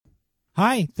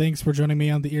Hi, thanks for joining me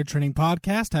on the Ear Training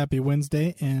Podcast. Happy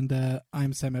Wednesday, and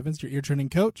I'm Sam Evans, your ear training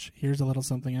coach. Here's a little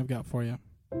something I've got for you.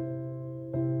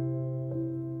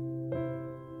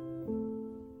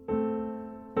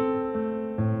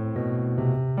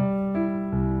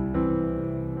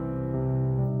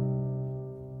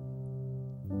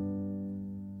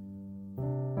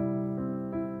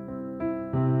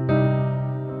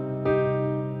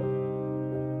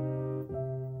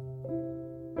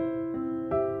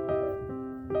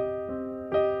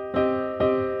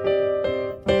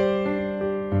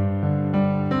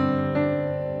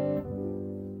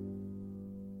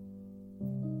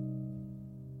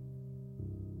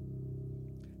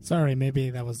 Sorry,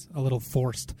 maybe that was a little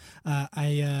forced.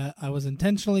 I was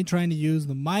intentionally trying to use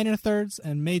the minor thirds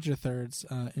and major thirds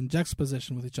in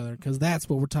juxtaposition with each other because that's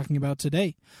what we're talking about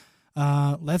today.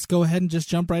 Let's go ahead and just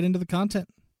jump right into the content.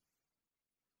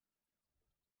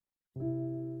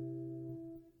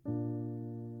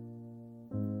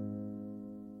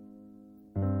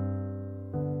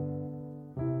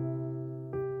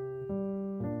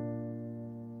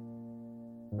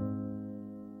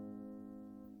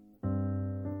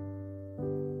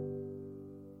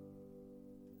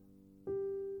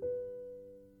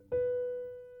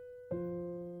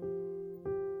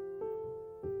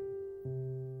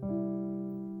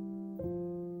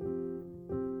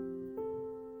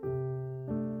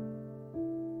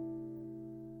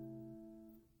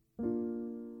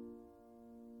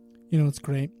 You know what's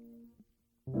great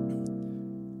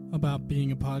about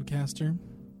being a podcaster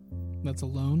that's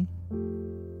alone?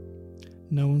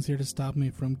 No one's here to stop me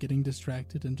from getting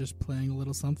distracted and just playing a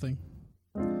little something.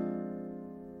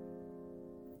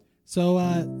 So,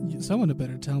 someone had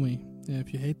better tell me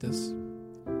if you hate this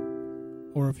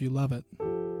or if you love it.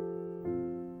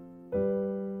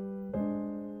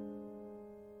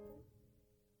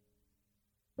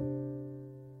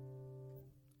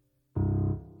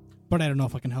 But I don't know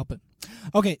if I can help it.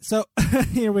 Okay, so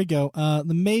here we go.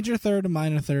 The major third and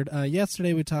minor third.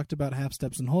 Yesterday we talked about half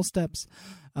steps and whole steps.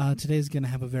 Today's going to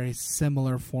have a very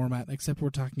similar format, except we're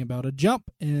talking about a jump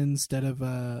instead of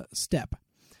a step.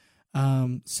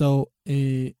 In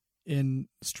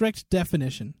strict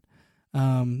definition,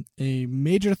 a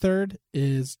major third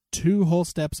is two whole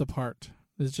steps apart.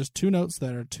 There's just two notes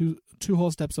that are two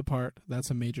whole steps apart. That's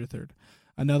a major third.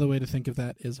 Another way to think of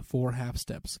that is 4 half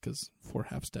steps, because 4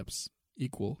 half steps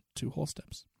equal 2 whole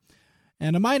steps.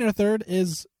 And a minor third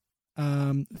is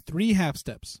 3 half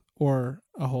steps, or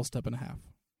a whole step and a half.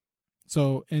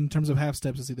 So in terms of half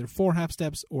steps, it's either 4 half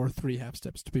steps or 3 half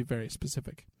steps, to be very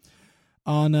specific.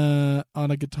 On a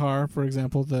guitar, for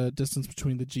example, the distance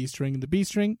between the G string and the B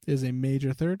string is a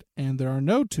major third, and there are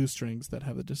no 2 strings that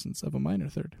have the distance of a minor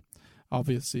third.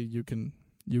 Obviously, you can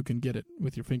get it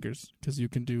with your fingers because you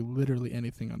can do literally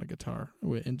anything on a guitar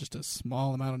in just a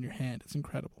small amount on your hand. It's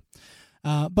incredible.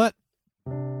 But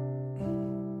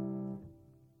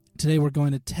today we're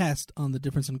going to test on the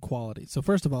difference in quality. So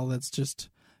first of all, let's just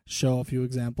show a few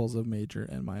examples of major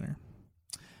and minor.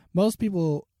 Most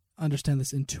people understand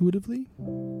this intuitively.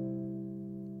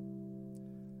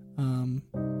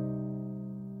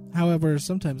 However,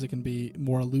 sometimes it can be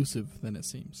more elusive than it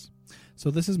seems.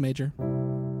 So this is major.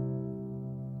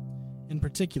 In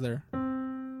particular,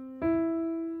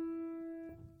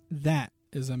 that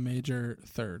is a major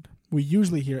third. We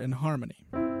usually hear it in harmony,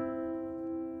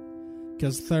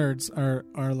 because thirds are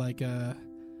like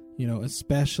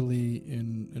especially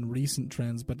in recent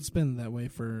trends, but it's been that way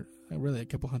for really a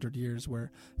couple hundred years,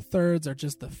 where thirds are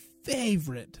just the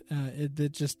favorite.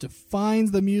 It just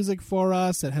defines the music for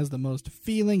us. It has the most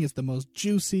feeling. It's the most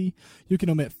juicy. You can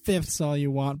omit fifths all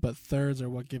you want, but thirds are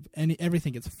what give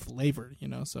everything gets flavor.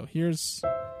 So here's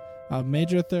a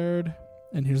major third,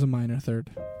 and here's a minor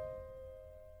third.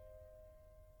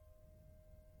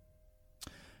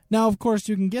 Now, of course,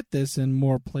 you can get this in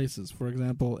more places. For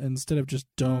example, instead of just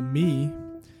do mi,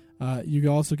 you can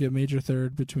also get major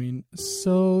third between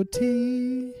so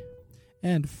ti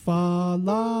and fa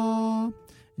la, and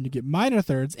you get minor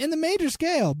thirds in the major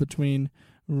scale between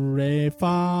re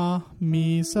fa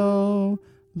mi so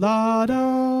la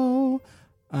do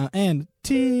and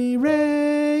ti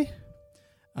re,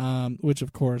 which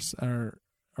of course are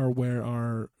where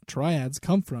our triads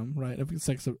come from, right?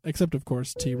 Except of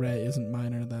course ti re isn't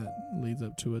minor. That leads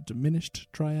up to a diminished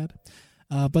triad,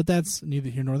 but that's neither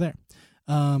here nor there.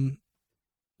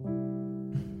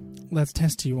 Let's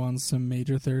test you on some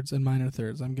major thirds and minor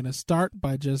thirds. I'm going to start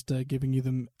by just giving you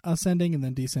them ascending and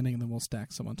then descending, and then we'll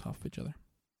stack some on top of each other.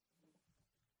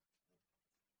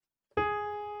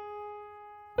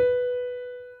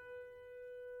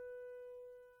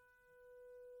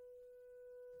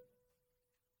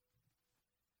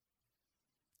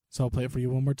 So I'll play it for you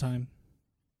one more time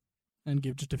and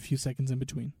give just a few seconds in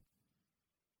between.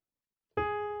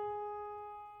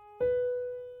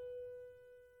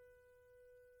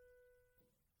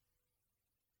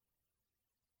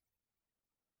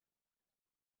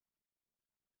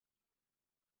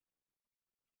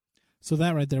 So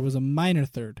that right there was a minor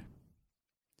third.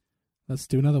 Let's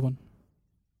do another one.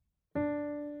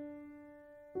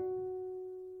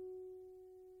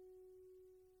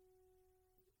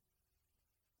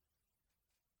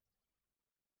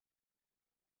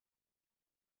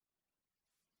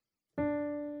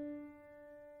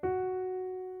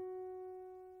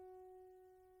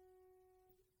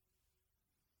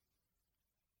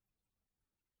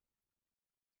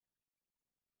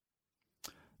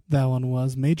 That one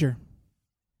was major.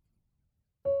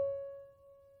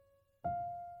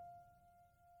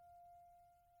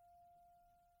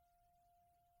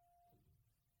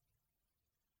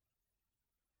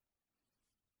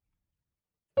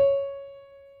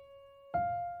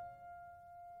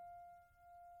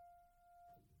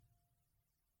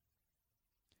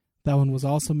 That one was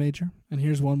also major. And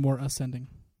here's one more ascending.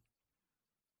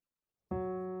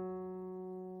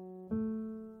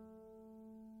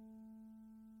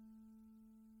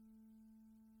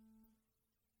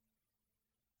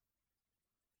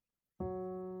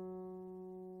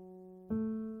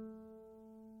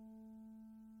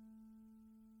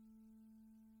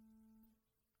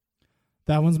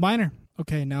 That one's minor.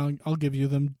 Okay, now I'll give you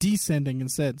them descending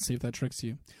instead. See if that tricks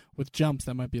you. With jumps,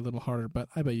 that might be a little harder, but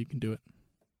I bet you can do it.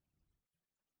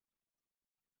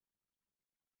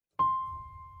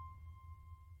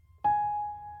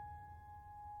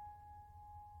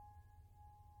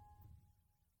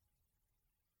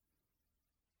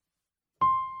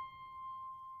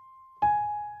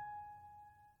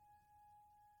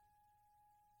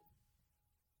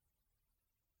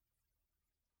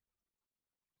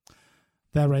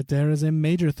 That right there is a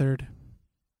major third.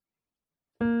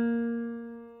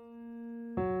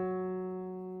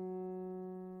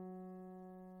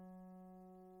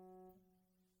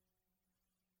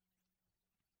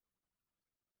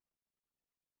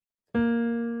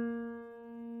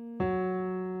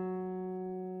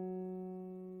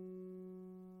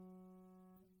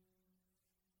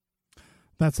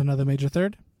 That's another major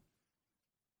third.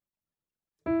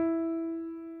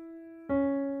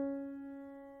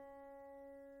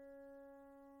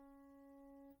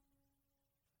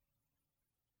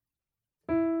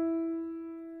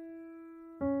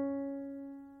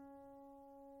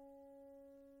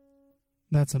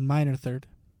 That's a minor third.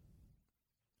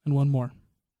 And one more.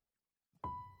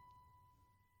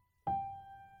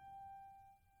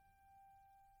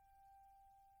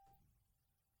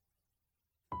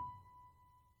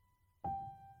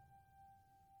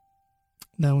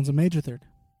 That one's a major third.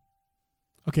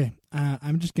 Okay,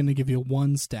 I'm just going to give you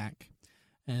one stack,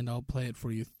 and I'll play it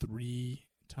for you 3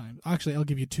 times. Actually, I'll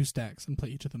give you 2 stacks and play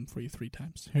each of them for you 3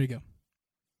 times. Here you go.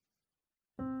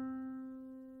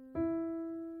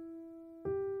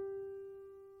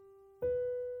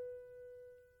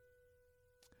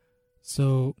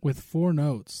 So with 4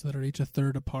 notes that are each a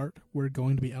third apart, we're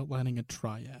going to be outlining a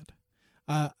triad.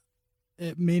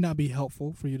 It may not be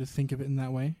helpful for you to think of it in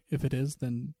that way. If it is,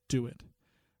 then do it.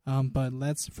 But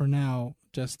let's, for now,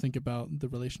 just think about the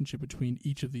relationship between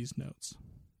each of these notes.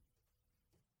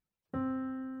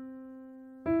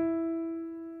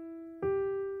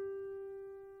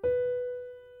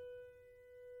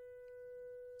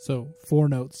 So 4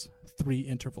 notes, 3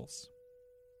 intervals.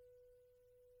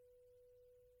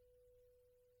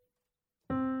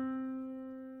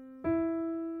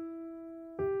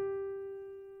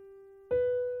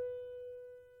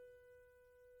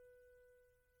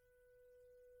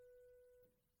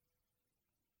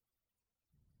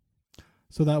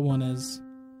 So that one is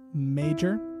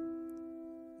major,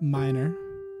 minor,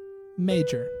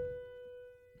 major.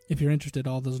 If you're interested,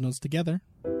 all those notes together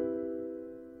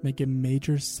make a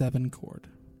major 7 chord.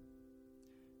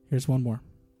 Here's one more.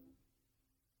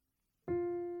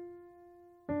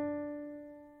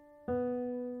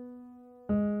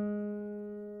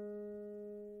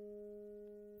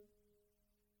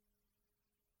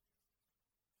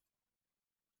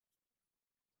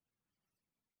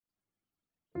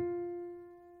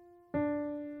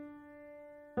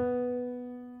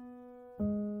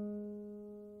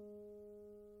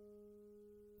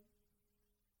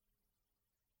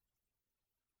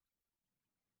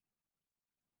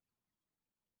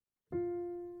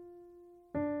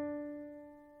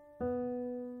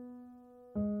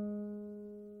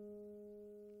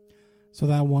 So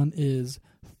that one is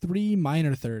 3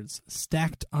 minor thirds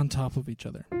stacked on top of each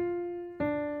other.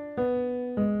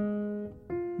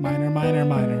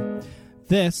 minor.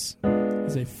 This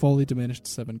is a fully diminished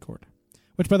 7 chord.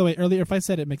 Which, by the way, earlier if I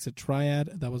said it makes a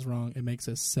triad, that was wrong. It makes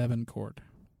a 7 chord.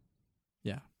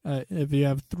 Yeah. If you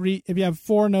have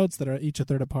 4 notes that are each a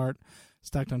third apart,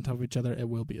 stacked on top of each other, it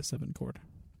will be a 7 chord.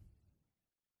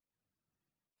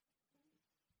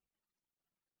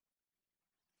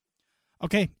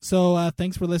 Okay, so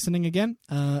thanks for listening again.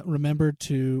 Remember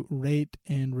to rate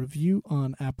and review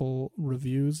on Apple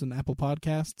Reviews and Apple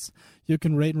Podcasts. You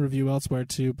can rate and review elsewhere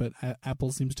too, but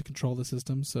Apple seems to control the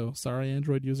system, so sorry,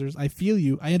 Android users. I feel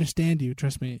you. I understand you.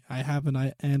 Trust me, I have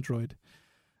an Android.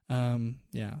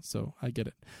 Yeah, so I get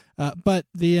it. But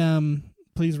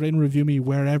please rate and review me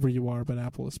wherever you are, but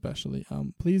Apple especially.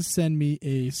 Please send me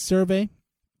a survey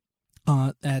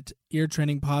at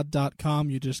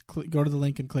eartrainingpod.com. You just go to the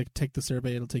link and click take the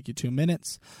survey. It'll take you 2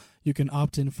 minutes. You can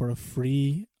opt in for a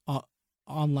free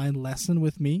online lesson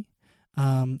with me,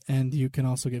 and you can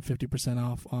also get 50%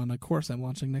 off on a course I'm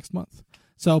launching next month.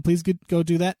 So please go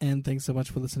do that, and thanks so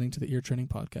much for listening to the Ear Training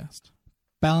Podcast.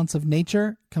 Balance of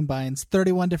Nature combines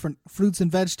 31 different fruits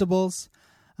and vegetables,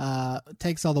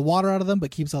 takes all the water out of them,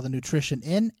 but keeps all the nutrition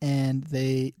in, and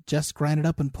they just grind it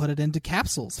up and put it into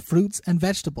capsules, fruits and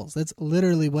vegetables. That's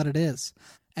literally what it is.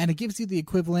 And it gives you the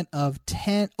equivalent of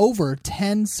over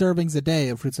 10 servings a day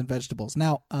of fruits and vegetables.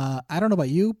 Now, I don't know about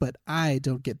you, but I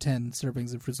don't get 10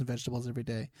 servings of fruits and vegetables every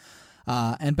day.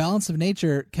 And Balance of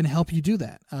Nature can help you do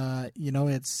that.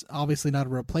 It's obviously not a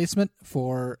replacement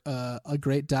for a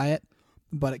great diet,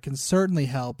 but it can certainly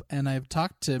help. And I've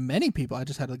talked to many people. I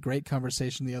just had a great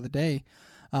conversation the other day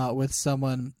with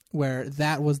someone where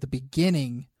that was the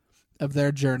beginning of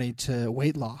their journey to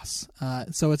weight loss.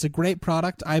 So it's a great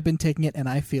product. I've been taking it, and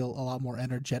I feel a lot more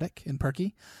energetic and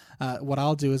perky. What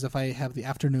I'll do is if I have the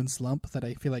afternoon slump that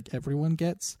I feel like everyone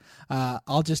gets,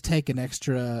 I'll just take an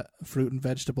extra fruit and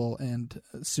vegetable, and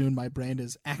soon my brain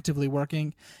is actively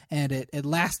working, and it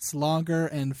lasts longer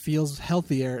and feels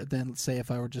healthier than, say,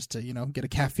 if I were just to get a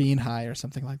caffeine high or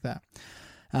something like that.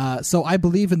 So I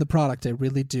believe in the product. I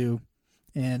really do.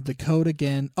 And the code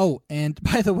again. Oh, and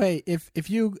by the way, if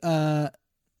you go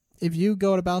to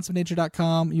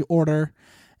balanceofnature.com, you order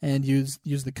and use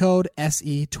the code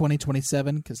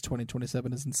SE2027, because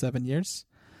 2027 is in 7 years.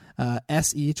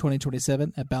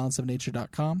 SE2027 at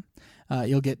balanceofnature.com.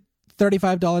 You'll get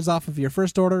 $35 off of your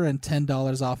first order and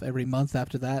 $10 off every month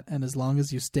after that. And as long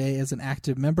as you stay as an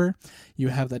active member, you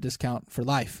have that discount for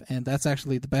life. And that's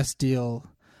actually the best deal.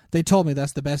 They told me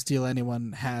that's the best deal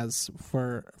anyone has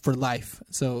for life.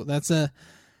 So that's a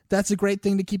great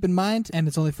thing to keep in mind, and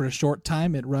it's only for a short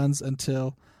time. It runs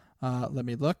until, let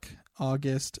me look,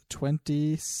 August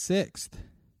 26th.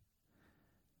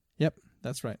 Yep,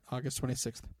 that's right, August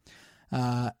 26th.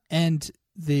 And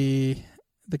the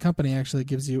company actually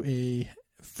gives you a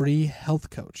free health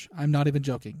coach. I'm not even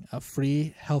joking, a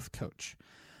free health coach.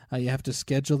 You have to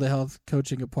schedule the health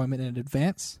coaching appointment in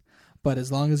advance. But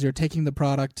as long as you're taking the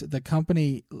product, the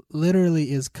company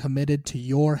literally is committed to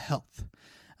your health.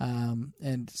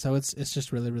 And so it's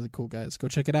just really, really cool, guys. Go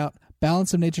check it out.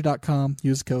 Balanceofnature.com.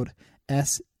 Use code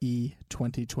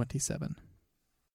SE2027.